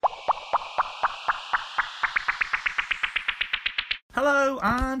Hello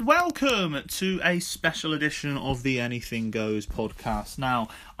and welcome to a special edition of the Anything Goes podcast. Now,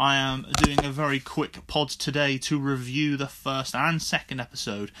 I am doing a very quick pod today to review the first and second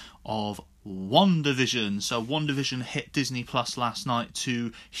episode of WandaVision. So WandaVision hit Disney Plus last night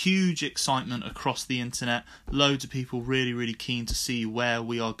to huge excitement across the internet. Loads of people really keen to see where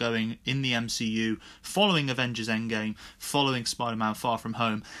we are going in the MCU following Avengers Endgame, following Spider-Man Far From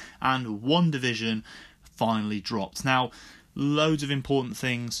Home, and WandaVision finally dropped. Now, loads of important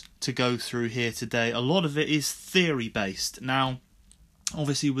things to go through here today. A lot of it is theory based. Now,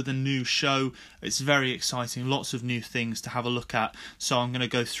 obviously with a new show, it's very exciting, lots of new things to have a look at. So I'm going to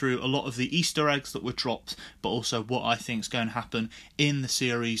go through a lot of the Easter eggs that were dropped, but also what I think is going to happen in the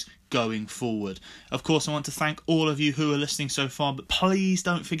series going forward. Of course, I want to thank all of you who are listening so far, but please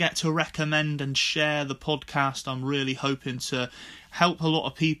don't forget to recommend and share the podcast. I'm really hoping to help a lot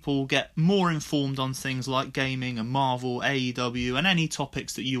of people get more informed on things like gaming and Marvel, AEW, and any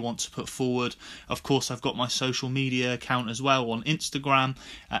topics that you want to put forward. Of course, I've got my social media account as well on Instagram,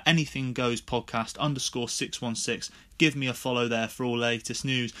 Anything Goes Podcast _616. Give me a follow there for all latest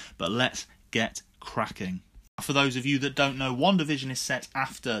news, but let's get cracking. For those of you that don't know, WandaVision is set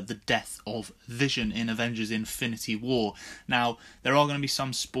after the death of Vision in Avengers Infinity War. Now, there are going to be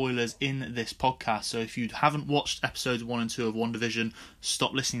some spoilers in this podcast, so if you haven't watched episodes 1 and 2 of WandaVision,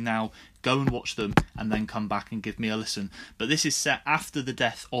 stop listening now, go and watch them, and then come back and give me a listen. But this is set after the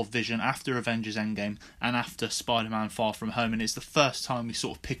death of Vision, after Avengers Endgame, and after Spider-Man Far From Home, and it's the first time we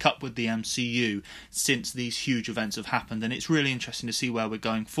sort of pick up with the MCU since these huge events have happened, and it's really interesting to see where we're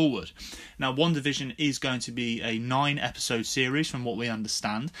going forward. Now, WandaVision is going to be a 9-episode series from what we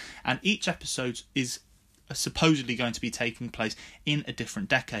understand, and each episode is supposedly going to be taking place in a different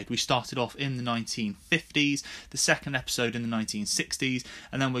decade. We started off in the 1950s, the second episode in the 1960s,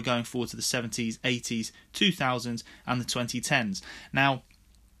 and then we're going forward to the 70s, 80s, 2000s, and the 2010s. Now,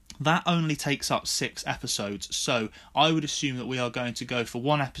 that only takes up 6 episodes, so I would assume that we are going to go for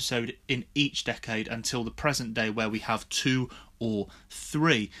 1 episode in each decade until the present day, where we have 2 or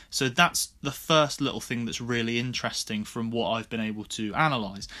 3. So that's the first little thing that's really interesting from what I've been able to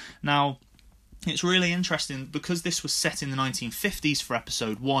analyse. Now, it's really interesting because this was set in the 1950s for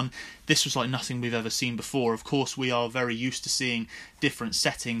episode 1. This was like nothing we've ever seen before. Of course, we are very used to seeing different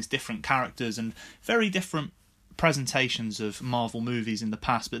settings, different characters, and very different presentations of Marvel movies in the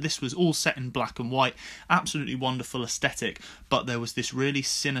past, but this was all set in black and white, absolutely wonderful aesthetic, but there was this really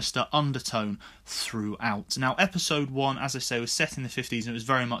sinister undertone throughout. Now, episode 1, as I say, was set in the 50s, and it was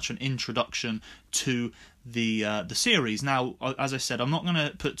very much an introduction to the series. Now, as I said, I'm not going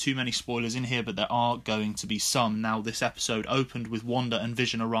to put too many spoilers in here, but there are going to be some. Now, this episode opened with Wanda and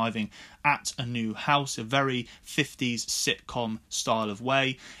Vision arriving at a new house, a very 50s sitcom style of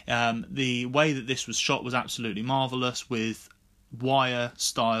way. The way that this was shot was absolutely marvellous, with wire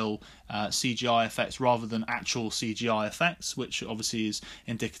style CGI effects rather than actual CGI effects, which obviously is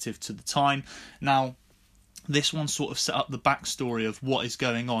indicative to the time. Now, this one sort of set up the backstory of what is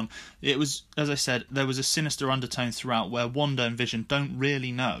going on. It was, as I said, there was a sinister undertone throughout where Wanda and Vision don't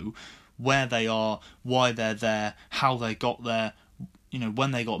really know where they are, why they're there, how they got there,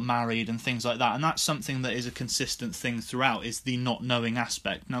 when they got married and things like that. And that's something that is a consistent thing throughout, is the not knowing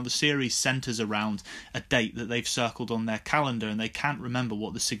aspect. Now, the series centres around a date that they've circled on their calendar, and they can't remember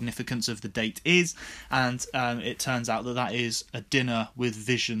what the significance of the date is, and it turns out that that is a dinner with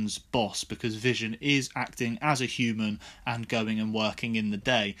Vision's boss, because Vision is acting as a human and going and working in the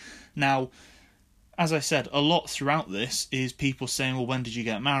day. Now, as I said, a lot throughout this is people saying, well, when did you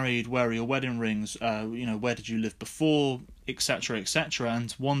get married? Where are your wedding rings? Where did you live before? Etc, etc.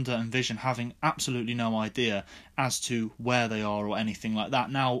 And Wanda and Vision having absolutely no idea as to where they are or anything like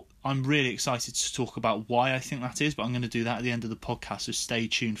that. Now, I'm really excited to talk about why I think that is, but I'm going to do that at the end of the podcast, so stay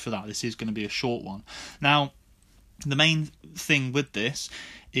tuned for that. This is going to be a short one. Now, the main thing with this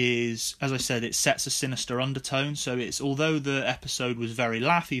is, as I said, it sets a sinister undertone. So it's, although the episode was very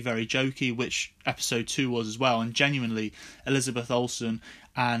laughy, very jokey, which episode 2 was as well, and genuinely Elizabeth Olsen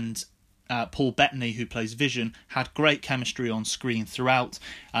and Paul Bettany, who plays Vision, had great chemistry on screen throughout,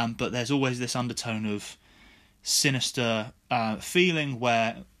 but there's always this undertone of sinister feeling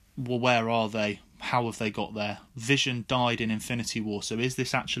where, well, where are they? How have they got there? Vision died in Infinity War, so is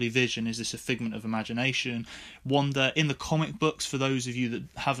this actually Vision? Is this a figment of imagination? Wanda, in the comic books, for those of you that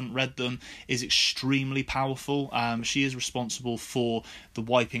haven't read them, is extremely powerful. She is responsible for the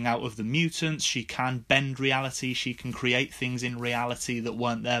wiping out of the mutants. She can bend reality. She can create things in reality that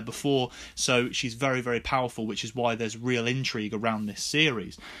weren't there before. So she's very, very powerful, which is why there's real intrigue around this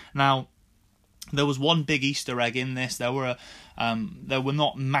series. Now, There was one big Easter egg in this. There were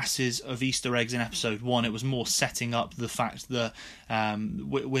not masses of Easter eggs in episode 1. It was more setting up the fact that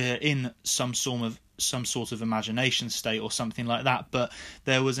we're in some sort of imagination state or something like that. But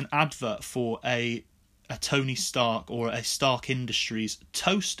there was an advert for a Tony Stark or a Stark Industries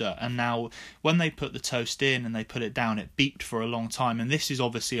toaster, and now when they put the toast in and they put it down, it beeped for a long time. And this is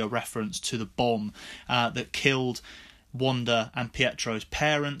obviously a reference to the bomb that killed Wanda and Pietro's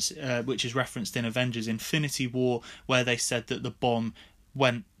parents, which is referenced in Avengers Infinity War, where they said that the bomb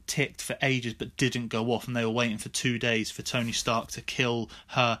ticked for ages but didn't go off, and they were waiting for 2 days for Tony Stark to kill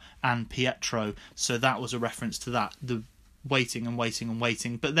her and Pietro. So that was a reference to that, the waiting and waiting and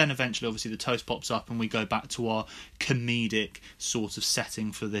waiting. But then eventually obviously the toast pops up and we go back to our comedic sort of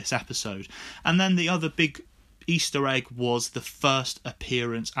setting for this episode. And then the other big Easter egg was the first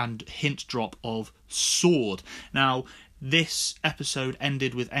appearance and hint drop of Sword. Now, this episode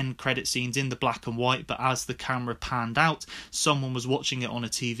ended with end credit scenes in the black and white, but as the camera panned out, someone was watching it on a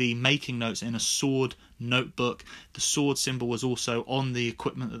TV, making notes in a Sword notebook. The Sword symbol was also on the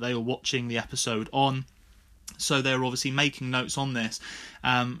equipment that they were watching the episode on. So they're obviously making notes on this.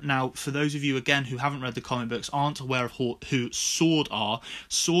 Now, for those of you, again, who haven't read the comic books, aren't aware of who Sword are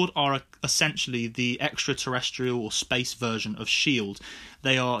essentially the extraterrestrial or space version of S.H.I.E.L.D.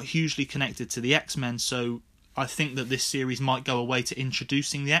 They are hugely connected to the X-Men, so I think that this series might go away to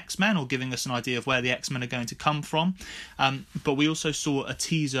introducing the X-Men or giving us an idea of where the X-Men are going to come from. But we also saw a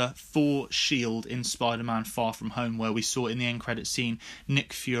teaser for S.H.I.E.L.D. in Spider-Man Far From Home, where we saw in the end credit scene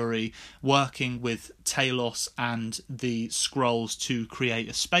Nick Fury working with Talos and the Skrulls to create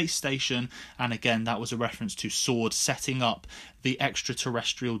a space station. And again, that was a reference to Sword setting up the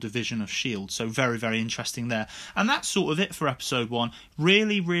extraterrestrial division of S.H.I.E.L.D. So very, very interesting there. And that's sort of it for episode 1.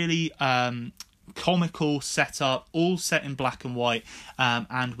 Really, really comical setup, all set in black and white,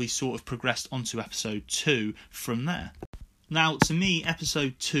 and we sort of progressed onto episode 2 from there. Now, to me,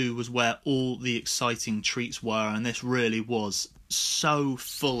 episode 2 was where all the exciting treats were, and this really was so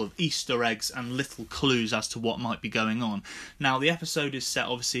full of Easter eggs and little clues as to what might be going on. Now, the episode is set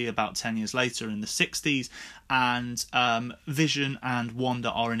obviously about 10 years later in the 60s, and Vision and Wanda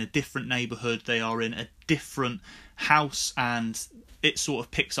are in a different neighbourhood. They are in a different house, and it sort of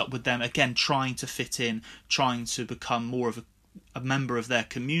picks up with them again trying to fit in, trying to become more of a member of their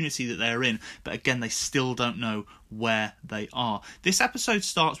community that they're in, but again they still don't know where they are. This episode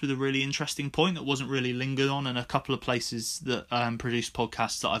starts with a really interesting point that wasn't really lingered on, and a couple of places that produce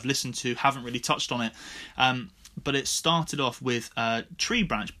podcasts that I've listened to haven't really touched on it. But it started off with a tree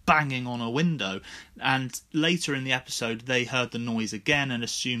branch banging on a window, and later in the episode they heard the noise again and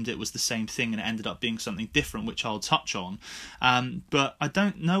assumed it was the same thing, and it ended up being something different, which I'll touch on. But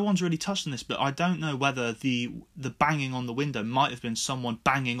no one's really touched on this, but I don't know whether the banging on the window might have been someone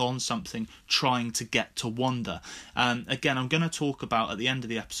banging on something trying to get to Wanda. Again, I'm going to talk about at the end of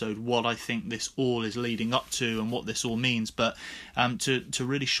the episode what I think this all is leading up to and what this all means, but to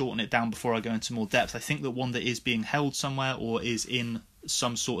really shorten it down before I go into more depth, I think that Wanda is being held somewhere or is in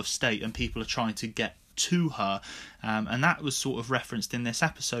some sort of state and people are trying to get to her, and that was sort of referenced in this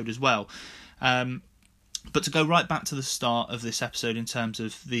episode as well. But to go right back to the start of this episode in terms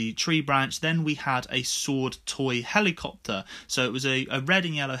of the tree branch, then we had a Sword toy helicopter. So it was a red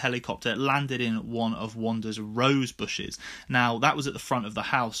and yellow helicopter. It landed in one of Wanda's rose bushes. Now, that was at the front of the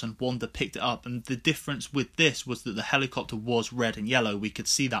house, and Wanda picked it up. And the difference with this was that the helicopter was red and yellow. We could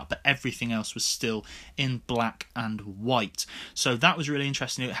see that, but everything else was still in black and white. So that was really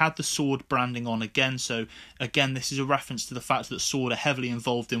interesting. It had the Sword branding on again. So again, this is a reference to the fact that Sword are heavily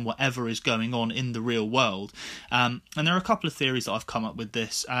involved in whatever is going on in the real world. And there are a couple of theories that I've come up with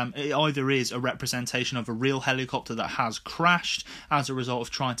this. It either is a representation of a real helicopter that has crashed as a result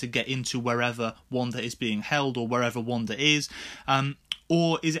of trying to get into wherever Wanda is being held or wherever Wanda is,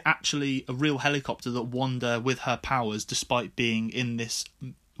 or is it actually a real helicopter that Wanda, with her powers, despite being in this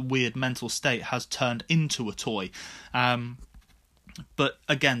weird mental state, has turned into a toy. But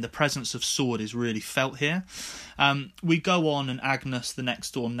again, the presence of Sword is really felt here. We go on, and Agnes, the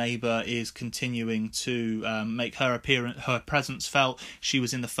next door neighbour, is continuing to make her presence felt. She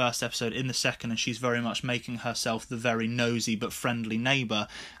was in the first episode, in the second, and she's very much making herself the very nosy but friendly neighbour,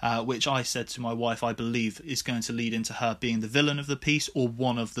 which I said to my wife I believe is going to lead into her being the villain of the piece or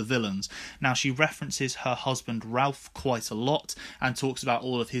one of the villains. Now, she references her husband Ralph quite a lot and talks about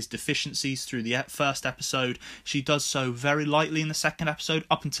all of his deficiencies through the first episode. She does so very lightly in the second episode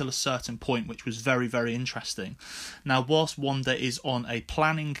up until a certain point, which was very, very interesting. Now, whilst Wanda is on a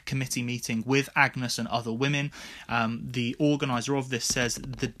planning committee meeting with Agnes and other women, the organiser of this says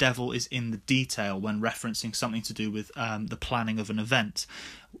the devil is in the detail when referencing something to do with the planning of an event.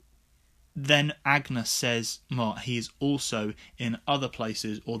 then Agnes says, well, he is also in other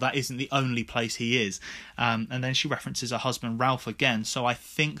places, or that isn't the only place he is. And then she references her husband Ralph again. So I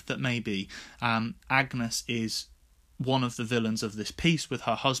think that maybe Agnes is one of the villains of this piece, with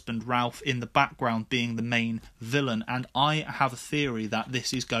her husband Ralph in the background being the main villain. And I have a theory that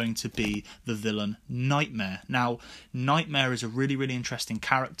this is going to be the villain Nightmare. Now, Nightmare is a really, really interesting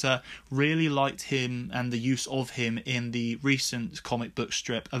character. Really liked him and the use of him in the recent comic book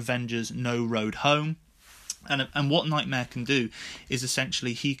strip Avengers No Road Home. And what Nightmare can do is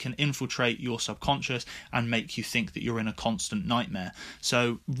essentially he can infiltrate your subconscious and make you think that you're in a constant nightmare.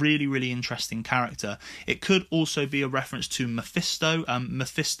 So really, really interesting character. It could also be a reference to Mephisto.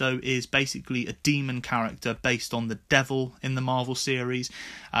 Mephisto is basically a demon character based on the devil in the Marvel series.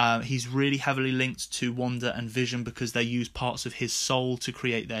 He's really heavily linked to Wanda and Vision because they use parts of his soul to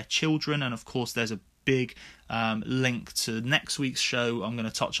create their children. And of course there's a big link to next week's show I'm going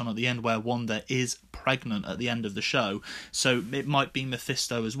to touch on at the end, where Wanda is pregnant at the end of the show. So it might be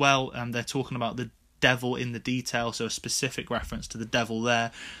Mephisto as well, and they're talking about the devil in the detail, so a specific reference to the devil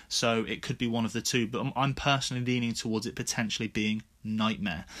there. So it could be one of the two, but I'm personally leaning towards it potentially being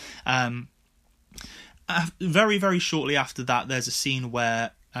Nightmare. Very, very shortly after that, there's a scene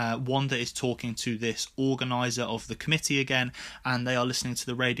where Wanda is talking to this organizer of the committee again, and they are listening to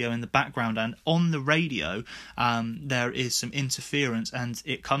the radio in the background. And on the radio, there is some interference, and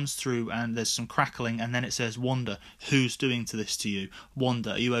it comes through, and there's some crackling, and then it says, "Wanda, who's doing this to you?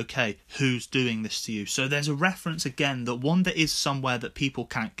 Wanda, are you okay? Who's doing this to you?" So there's a reference again that Wanda is somewhere that people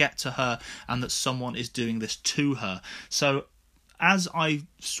can't get to her, and that someone is doing this to her. So, as I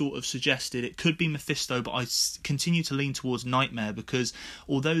sort of suggested, it could be Mephisto, but I continue to lean towards Nightmare, because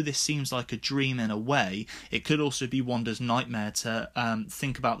although this seems like a dream in a way, it could also be Wanda's nightmare to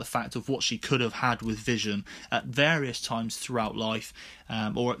think about the fact of what she could have had with Vision at various times throughout life,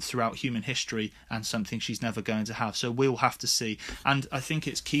 or throughout human history, and something she's never going to have. So we'll have to see. And I think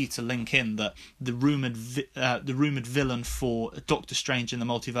it's key to link in that the rumoured villain for Doctor Strange in the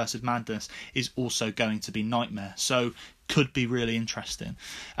Multiverse of Madness is also going to be Nightmare. So could be really interesting.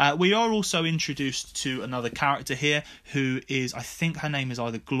 We are also introduced to another character here, who is, I think her name is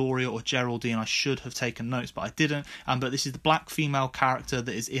either Gloria or Geraldine. I should have taken notes, but I didn't. But this is the black female character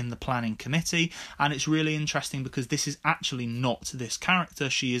that is in the planning committee, and it's really interesting because this is actually not this character.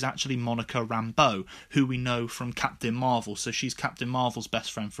 She is actually Monica Rambeau, who we know from Captain Marvel. So she's Captain Marvel's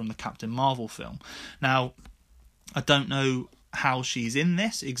best friend from the Captain Marvel film. Now, I don't know how she's in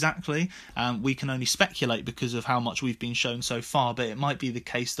this exactly. We can only speculate because of how much we've been shown so far, but it might be the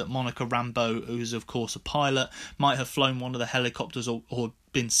case that Monica Rambeau, who's of course a pilot, might have flown one of the helicopters or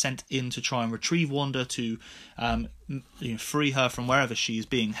been sent in to try and retrieve Wanda to free her from wherever she is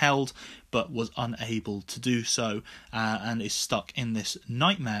being held, but was unable to do so, and is stuck in this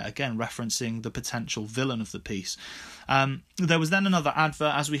nightmare, again referencing the potential villain of the piece. There was then another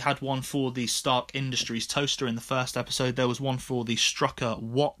advert, as we had one for the Stark Industries toaster in the first episode. There was one for the Strucker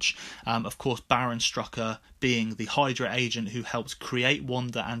watch, of course Baron Strucker being the Hydra agent who helped create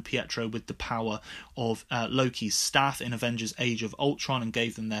Wanda and Pietro with the power of Loki's staff in Avengers Age of Ultron, and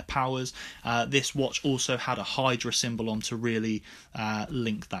gave them their powers. This watch also had a Hydra symbol on to really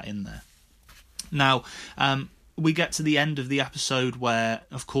link that in there. Now, we get to the end of the episode where,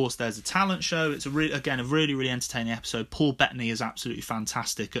 of course, there's a talent show. It's a really, really entertaining episode. Paul Bettany is absolutely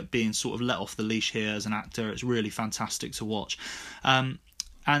fantastic at being sort of let off the leash here as an actor. It's really fantastic to watch.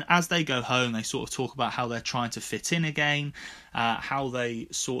 And as they go home, they sort of talk about how they're trying to fit in again, how they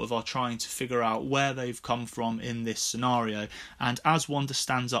sort of are trying to figure out where they've come from in this scenario. And as Wanda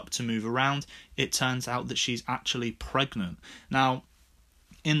stands up to move around, it turns out that she's actually pregnant. Now,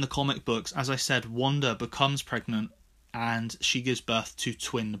 in the comic books, as I said, Wanda becomes pregnant and she gives birth to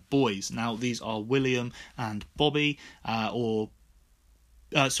twin boys. Now, these are William and Bobby, William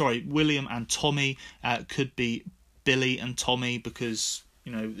and Tommy. Could be Billy and Tommy, because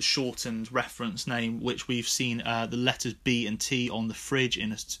the shortened reference name, which we've seen the letters B and T on the fridge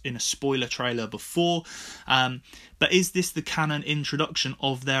in a spoiler trailer before. But is this the canon introduction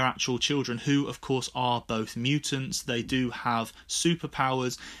of their actual children, who of course are both mutants? They do have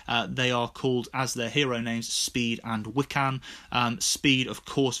superpowers. They are called, as their hero names, Speed and Wiccan. Speed, of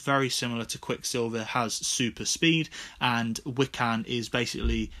course, very similar to Quicksilver, has super speed, and Wiccan is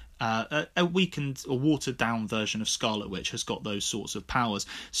basically a weakened or watered down version of Scarlet Witch, has got those sorts of powers.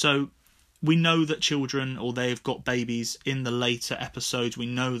 So we know that children, or they've got babies in the later episodes, we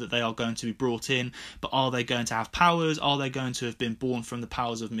know that they are going to be brought in, but are they going to have powers? Are they going to have been born from the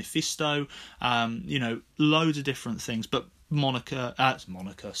powers of Mephisto? Loads of different things. But Wanda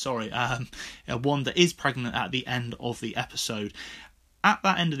is pregnant at the end of the episode. at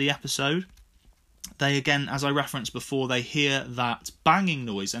that end of the episode, they again, as I referenced before, they hear that banging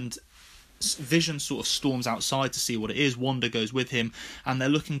noise, and Vision sort of storms outside to see what it is. Wanda goes with him, and they're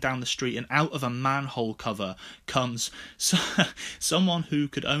looking down the street, and out of a manhole cover comes someone who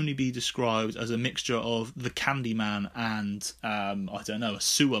could only be described as a mixture of the Candyman and I don't know, a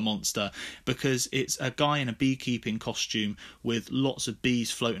sewer monster, because it's a guy in a beekeeping costume with lots of bees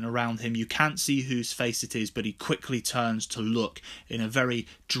floating around him. You can't see whose face it is, but he quickly turns to look in a very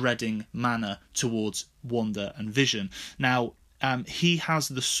dreading manner towards Wanda and Vision. Now, he has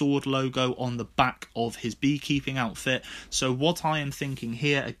the sword logo on the back of his beekeeping outfit. So what I am thinking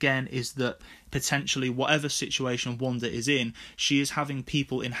here again is that potentially whatever situation Wanda is in, she is having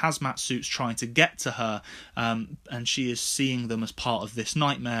people in hazmat suits trying to get to her, and she is seeing them as part of this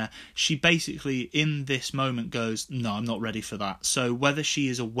nightmare. She basically in this moment goes, no, I'm not ready for that. So whether she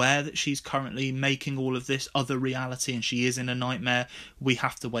is aware that she's currently making all of this other reality and she is in a nightmare, we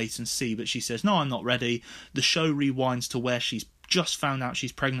have to wait and see. But she says, no, I'm not ready. The show rewinds to where she's just found out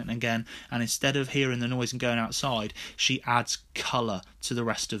she's pregnant again, and instead of hearing the noise and going outside, she adds colour to the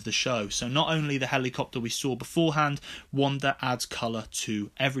rest of the show. So not only the helicopter we saw beforehand, Wanda adds colour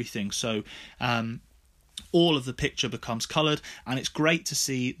to everything. So all of the picture becomes coloured, and it's great to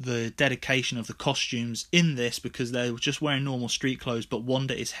see the dedication of the costumes in this, because they're just wearing normal street clothes, but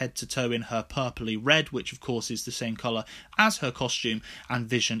Wanda is head to toe in her purpley red, which of course is the same colour as her costume, and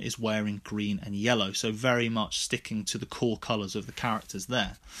Vision is wearing green and yellow, so very much sticking to the core colours of the characters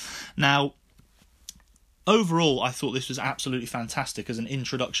there. Now, overall, I thought this was absolutely fantastic as an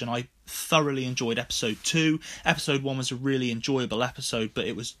introduction. I thoroughly enjoyed episode 2. Episode 1 was a really enjoyable episode, but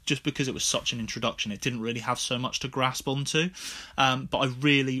it was just because it was such an introduction, it didn't really have so much to grasp onto. But I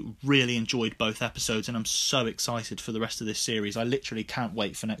really enjoyed both episodes, and I'm so excited for the rest of this series. I literally can't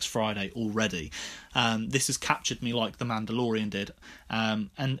wait for next Friday already. This has captured me like The Mandalorian did.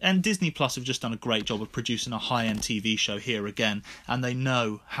 And Disney Plus have just done a great job of producing a high-end TV show here again, and they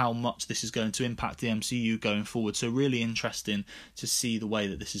know how much this is going to impact the MCU going forward. So really interesting to see the way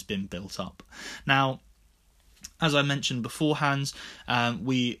that this has been built up. Now, as I mentioned beforehand,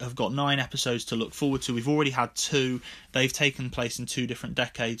 we have got 9 episodes to look forward to. We've already had 2. They've taken place in 2 different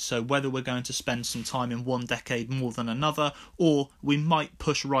decades, so whether we're going to spend some time in one decade more than another, or we might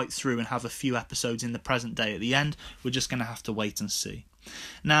push right through and have a few episodes in the present day at the end, we're just going to have to wait and see.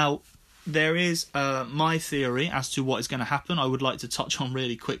 Now, there is my theory as to what is going to happen. I would like to touch on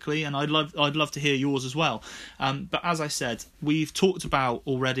really quickly, and I'd love to hear yours as well. But as I said, we've talked about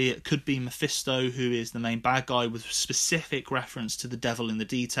already, it could be Mephisto, who is the main bad guy, with specific reference to the devil in the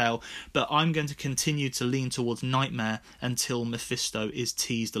detail. But I'm going to continue to lean towards Nightmare until Mephisto is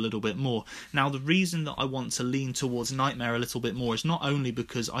teased a little bit more. Now, the reason that I want to lean towards Nightmare a little bit more is not only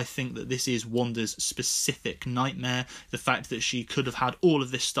because I think that this is Wanda's specific nightmare, the fact that she could have had all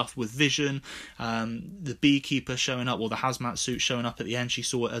of this stuff with Vision, the beekeeper showing up, or the hazmat suit showing up at the end, she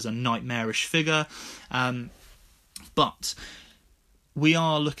saw it as a nightmarish figure. But we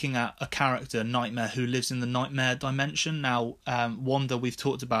are looking at a character, Nightmare, who lives in the nightmare dimension. Now, Wanda, we've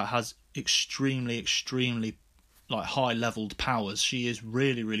talked about, has extremely high-leveled powers. She is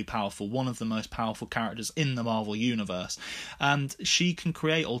really powerful, one of the most powerful characters in the Marvel Universe, and she can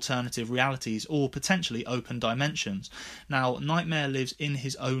create alternative realities or potentially open dimensions. Now, Nightmare lives in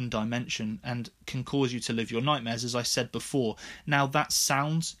his own dimension and can cause you to live your nightmares, as I said before. Now, that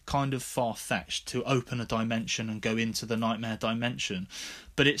sounds kind of far-fetched, to open a dimension and go into the nightmare dimension,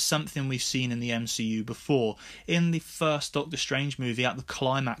 but it's something we've seen in the MCU before. In the first Doctor Strange movie, at the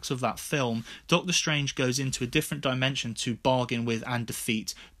climax of that film, Doctor Strange goes into a different dimension to bargain with and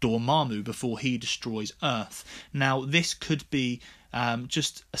defeat Dormammu before he destroys Earth. Now, this could be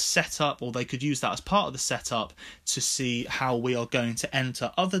just a setup, or they could use that as part of the setup to see how we are going to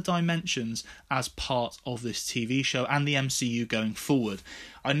enter other dimensions as part of this TV show and the MCU going forward.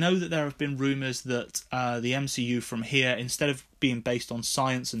 I know that there have been rumours that the MCU from here, instead of being based on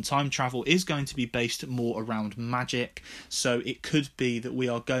science and time travel, is going to be based more around magic. So it could be that we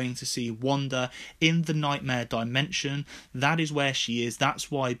are going to see Wanda in the nightmare dimension. That is where she is. That's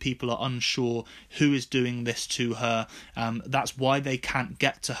why people are unsure who is doing this to her. That's why they can't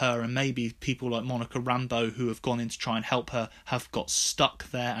get to her, and maybe people like Monica Rambeau, who have gone in to try and help her, have got stuck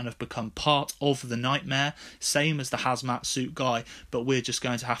there and have become part of the nightmare, same as the hazmat suit guy. But we're just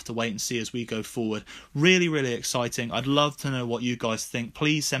going to have to wait and see as we go forward. Really exciting. I'd love to know what you guys think.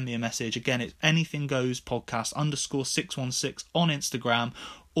 Please send me a message. Again, it's anything goes podcast _616 on Instagram,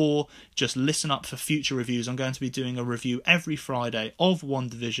 or just listen up for future reviews. I'm going to be doing a review every Friday of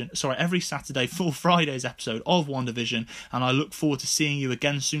every Saturday for Friday's episode of WandaVision, and I look forward to seeing you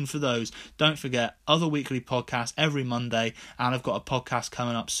again soon for those. Don't forget, other weekly podcasts every Monday, and I've got a podcast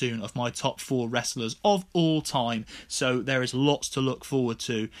coming up soon of my top 4 wrestlers of all time, so there is lots to look forward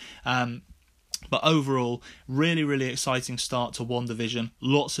to. But overall, really, really exciting start to WandaVision.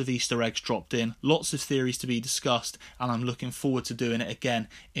 Lots of Easter eggs dropped in, lots of theories to be discussed, and I'm looking forward to doing it again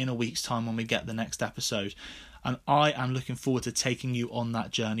in a week's time when we get the next episode. And I am looking forward to taking you on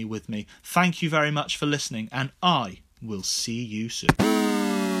that journey with me. Thank you very much for listening, and I will see you soon.